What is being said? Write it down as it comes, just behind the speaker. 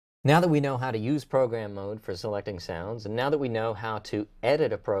Now that we know how to use program mode for selecting sounds, and now that we know how to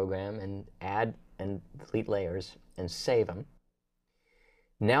edit a program and add and delete layers and save them,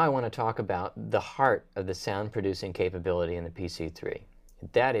 now I want to talk about the heart of the sound producing capability in the PC3.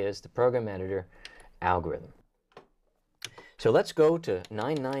 That is the program editor algorithm. So let's go to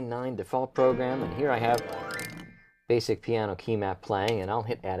 999 default program, and here I have basic piano key map playing, and I'll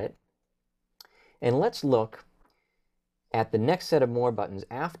hit edit. And let's look at the next set of more buttons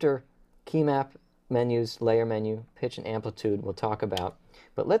after key map menus, layer menu, pitch and amplitude we'll talk about.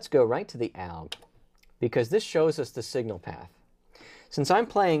 But let's go right to the alg, because this shows us the signal path. Since I'm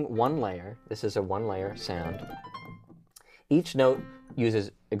playing one layer, this is a one layer sound, each note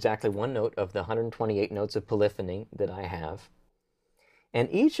uses exactly one note of the 128 notes of polyphony that I have. And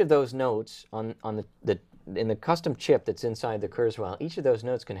each of those notes in the custom chip that's inside the Kurzweil, each of those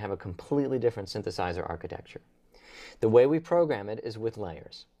notes can have a completely different synthesizer architecture. The way we program it is with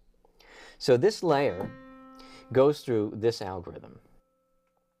layers. So this layer goes through this algorithm.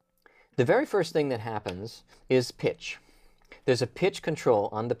 The very first thing that happens is pitch. There's a pitch control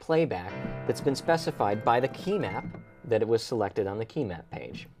on the playback that's been specified by the key map that it was selected on the key map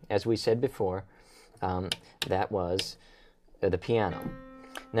page. As we said before, that was the piano.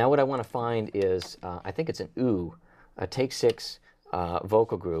 Now what I want to find is, I think it's an OO, a Take 6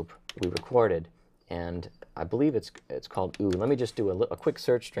 vocal group we recorded, and I believe it's called OO. Let me just do a quick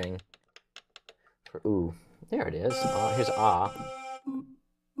search string for OO. There it is. Here's ah.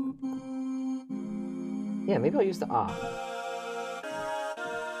 Yeah, maybe I'll use the ah.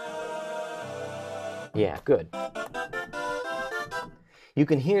 Yeah, good. You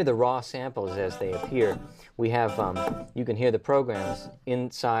can hear the raw samples as they appear. We have, you can hear the programs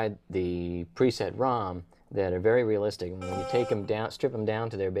inside the preset ROM that are very realistic. And when you take them down, strip them down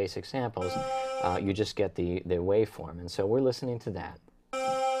to their basic samples, you just get the waveform. And so we're listening to that.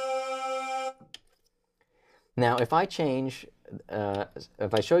 Now, if I change,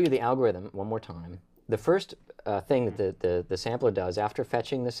 if I show you the algorithm one more time, the first thing that the sampler does after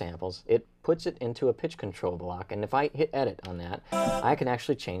fetching the samples, it puts it into a pitch control block. And if I hit edit on that, I can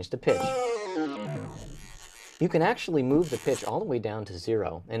actually change the pitch. You can actually move the pitch all the way down to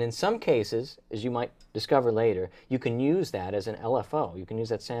 0. And in some cases, as you might discover later, you can use that as an LFO. You can use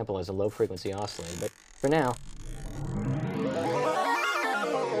that sample as a low-frequency oscillator. But for now,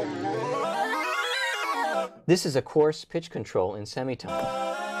 this is a coarse pitch control in semitone.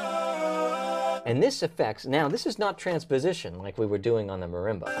 And this affects, now this is not transposition like we were doing on the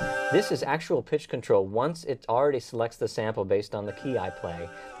marimba. This is actual pitch control once it already selects the sample based on the key I play.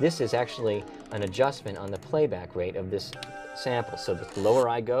 This is actually an adjustment on the playback rate of this sample. So the lower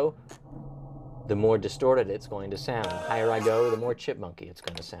I go, the more distorted it's going to sound. The higher I go, the more chipmunky it's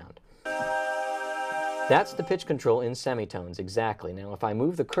going to sound. That's the pitch control in semitones, exactly. Now if I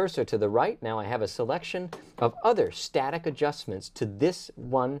move the cursor to the right, now I have a selection of other static adjustments to this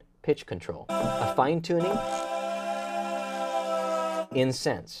one pitch control. A fine-tuning in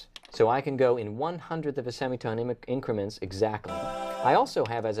cents. So I can go in 1/100th of a semitone increments exactly. I also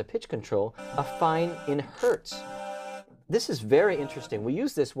have as a pitch control a fine in hertz. This is very interesting. We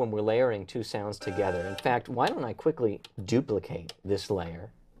use this when we're layering two sounds together. In fact, why don't I quickly duplicate this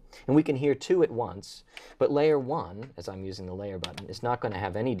layer? And we can hear two at once, but layer 1, as I'm using the layer button, is not going to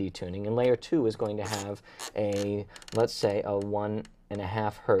have any detuning, and layer 2 is going to have a, let's say, a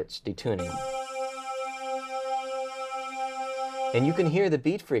 1.5 hertz detuning. And you can hear the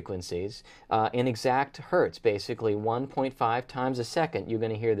beat frequencies in exact hertz, basically 1.5 times a second you're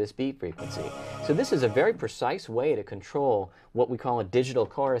going to hear this beat frequency. So this is a very precise way to control what we call a digital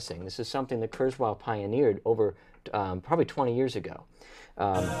chorusing. This is something that Kurzweil pioneered over probably 20 years ago.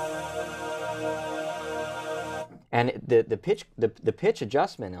 And the pitch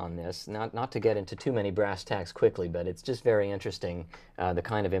adjustment on this, not to get into too many brass tacks quickly, but it's just very interesting the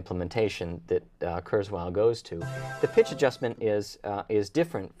kind of implementation that Kurzweil goes to. The pitch adjustment is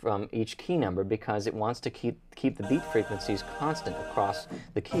different from each key number because it wants to keep the beat frequencies constant across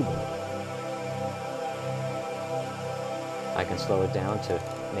the keyboard. I can slow it down to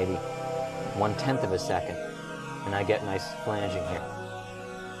maybe 1/10 of a second, and I get nice flanging here.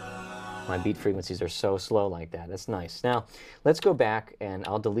 My beat frequencies are so slow like that. That's nice. Now, let's go back, and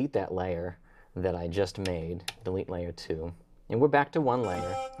I'll delete that layer that I just made, delete layer 2. And we're back to one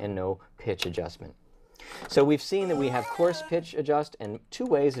layer and no pitch adjustment. So we've seen that we have coarse pitch adjust and two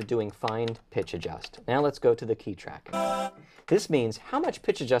ways of doing fine pitch adjust. Now let's go to the key track. This means how much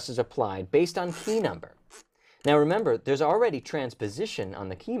pitch adjust is applied based on key number. Now remember, there's already transposition on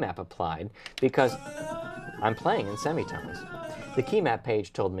the key map applied because I'm playing in semitones. The key map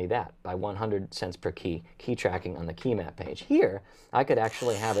page told me that by 100 cents per key tracking on the key map page. Here, I could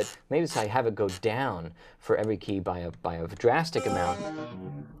actually have it, maybe I have it go down for every key by a drastic amount.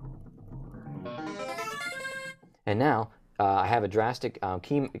 And now I have a drastic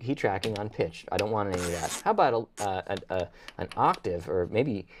key tracking on pitch. I don't want any of that. How about an octave, or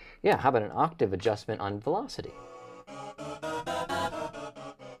maybe, yeah, how about an octave adjustment on velocity?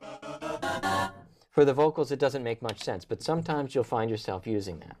 For the vocals, it doesn't make much sense, but sometimes you'll find yourself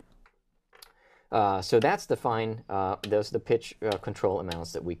using that. So that's the those are the pitch control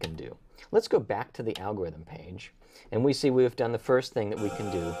amounts that we can do. Let's go back to the algorithm page, and we see we've done the first thing that we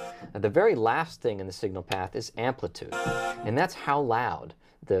can do. The very last thing in the signal path is amplitude, and that's how loud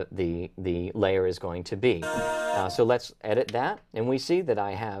the layer is going to be. So let's edit that, and we see that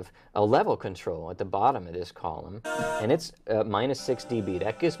I have a level control at the bottom of this column, and it's -6 dB.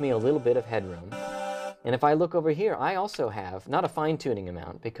 That gives me a little bit of headroom. And if I look over here, I also have, not a fine-tuning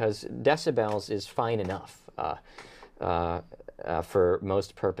amount, because decibels is fine enough for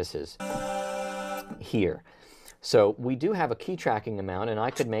most purposes here. So we do have a key tracking amount, and I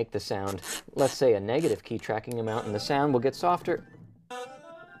could make the sound, let's say, a negative key tracking amount, and the sound will get softer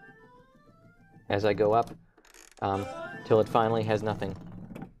as I go up till it finally has nothing.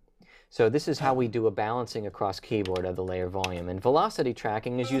 So this is how we do a balancing across keyboard of the layer volume. And velocity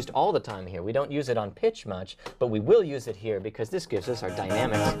tracking is used all the time here. We don't use it on pitch much, but we will use it here because this gives us our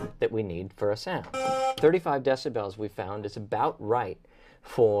dynamics that we need for a sound. 35 decibels we found is about right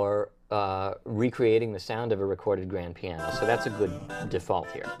for recreating the sound of a recorded grand piano. So that's a good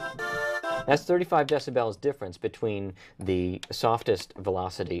default here. That's 35 decibels difference between the softest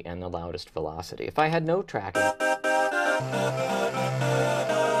velocity and the loudest velocity. If I had no tracking,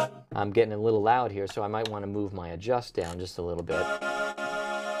 I'm getting a little loud here, so I might want to move my adjust down just a little bit.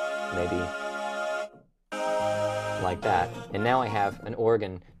 Maybe like that. And now I have an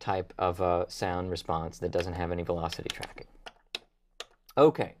organ type of sound response that doesn't have any velocity tracking.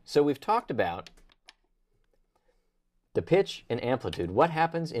 Okay, so we've talked about the pitch and amplitude. What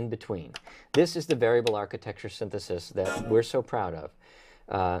happens in between? This is the variable architecture synthesis that we're so proud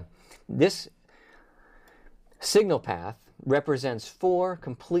of. This signal path represents 4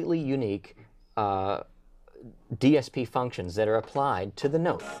 completely unique DSP functions that are applied to the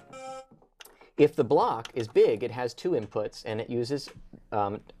note. If the block is big, it has 2 inputs, and it uses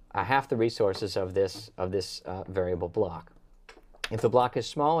half the resources of this variable block. If the block is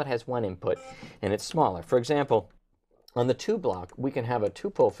small, it has 1 input, and it's smaller. For example, on the 2 block, we can have a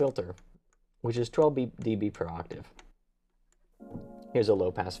 2-pole filter, which is 12 dB per octave. Here's a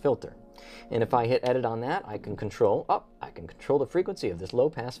low-pass filter. And if I hit edit on that, I can control the frequency of this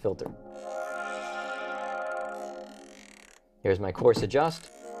low-pass filter. Here's my coarse adjust.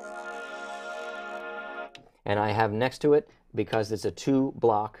 And I have next to it, because it's a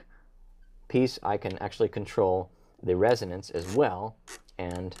 2-block piece, I can actually control the resonance as well.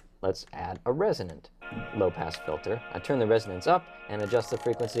 And let's add a resonant low-pass filter. I turn the resonance up and adjust the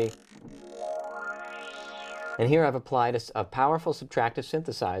frequency. And here I've applied a powerful subtractive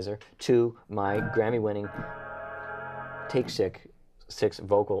synthesizer to my Grammy-winning Take 6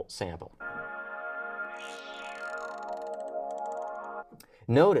 vocal sample.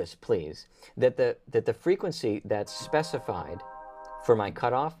 Notice, please, that the frequency that's specified for my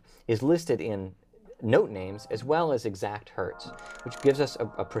cutoff is listed in note names as well as exact hertz, which gives us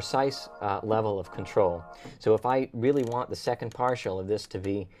a precise level of control. So if I really want the second partial of this to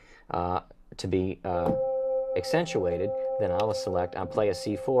be accentuated, then I'll play a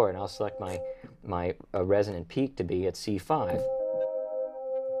C4, and I'll select my resonant peak to be at C5.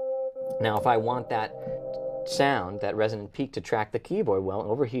 Now if I want that sound, that resonant peak, to track the keyboard, well,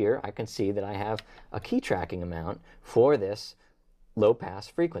 over here I can see that I have a key tracking amount for this low pass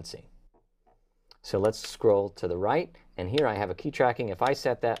frequency. So let's scroll to the right, and here I have a key tracking. If I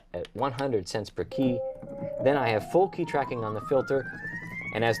set that at 100 cents per key, then I have full key tracking on the filter.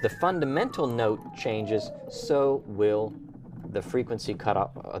 And as the fundamental note changes, so will the frequency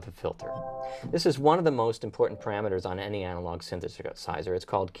cutoff of the filter. This is one of the most important parameters on any analog synthesizer. It's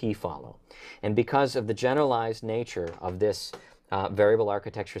called key follow. And because of the generalized nature of this variable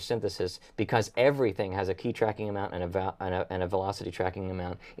architecture synthesis, because everything has a key tracking amount and a velocity tracking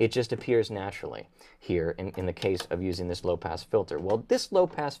amount, it just appears naturally here in the case of using this low-pass filter. Well, this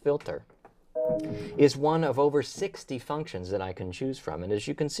low-pass filter is one of over 60 functions that I can choose from. And as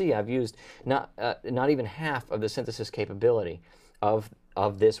you can see, I've used not even half of the synthesis capability of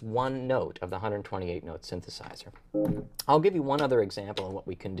this one note of the 128-note synthesizer. I'll give you one other example of what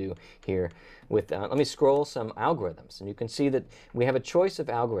we can do here with, let me scroll some algorithms. And you can see that we have a choice of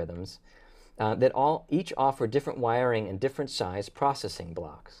algorithms that each offer different wiring and different size processing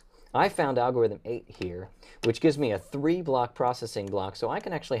blocks. I found algorithm 8 here, which gives me a 3-block processing block, so I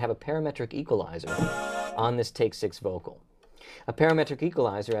can actually have a parametric equalizer on this Take 6 vocal. A parametric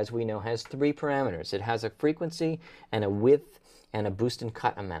equalizer, as we know, has 3 parameters. It has a frequency and a width and a boost and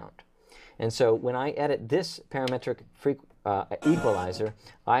cut amount. And so when I edit this parametric equalizer,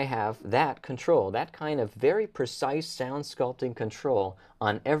 I have that control, that kind of very precise sound sculpting control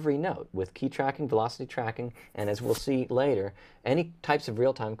on every note with key tracking, velocity tracking, and as we'll see later, any types of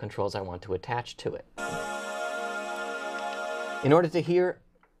real-time controls I want to attach to it. In order to hear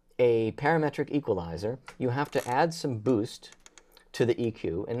a parametric equalizer, you have to add some boost to the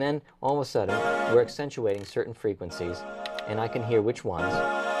EQ, and then all of a sudden we're accentuating certain frequencies, and I can hear which ones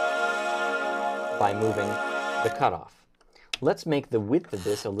by moving the cutoff. Let's make the width of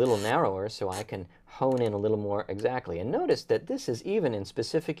this a little narrower so I can hone in a little more exactly. And notice that this is even in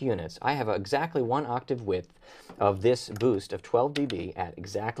specific units. I have exactly 1 octave width of this boost of 12 dB at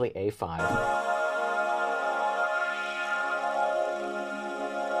exactly A5.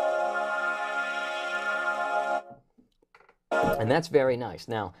 And that's very nice.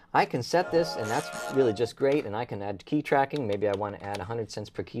 Now, I can set this, and that's really just great, and I can add key tracking. Maybe I want to add 100 cents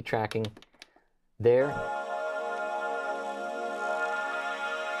per key tracking there.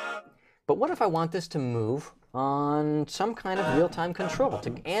 But what if I want this to move on some kind of real-time control,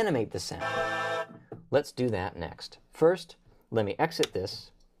 to animate the sound? Let's do that next. First, let me exit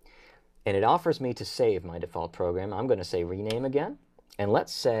this, and it offers me to save my default program. I'm going to say rename again, and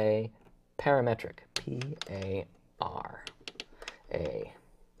let's say parametric, P-A-R-A-M-E-T-R-I-C.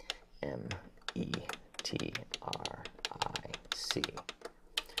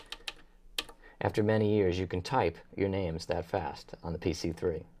 After many years, you can type your names that fast on the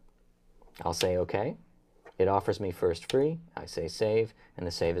PC3. I'll say OK. It offers me first free. I say save, and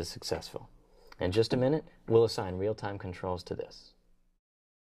the save is successful. In just a minute, we'll assign real-time controls to this.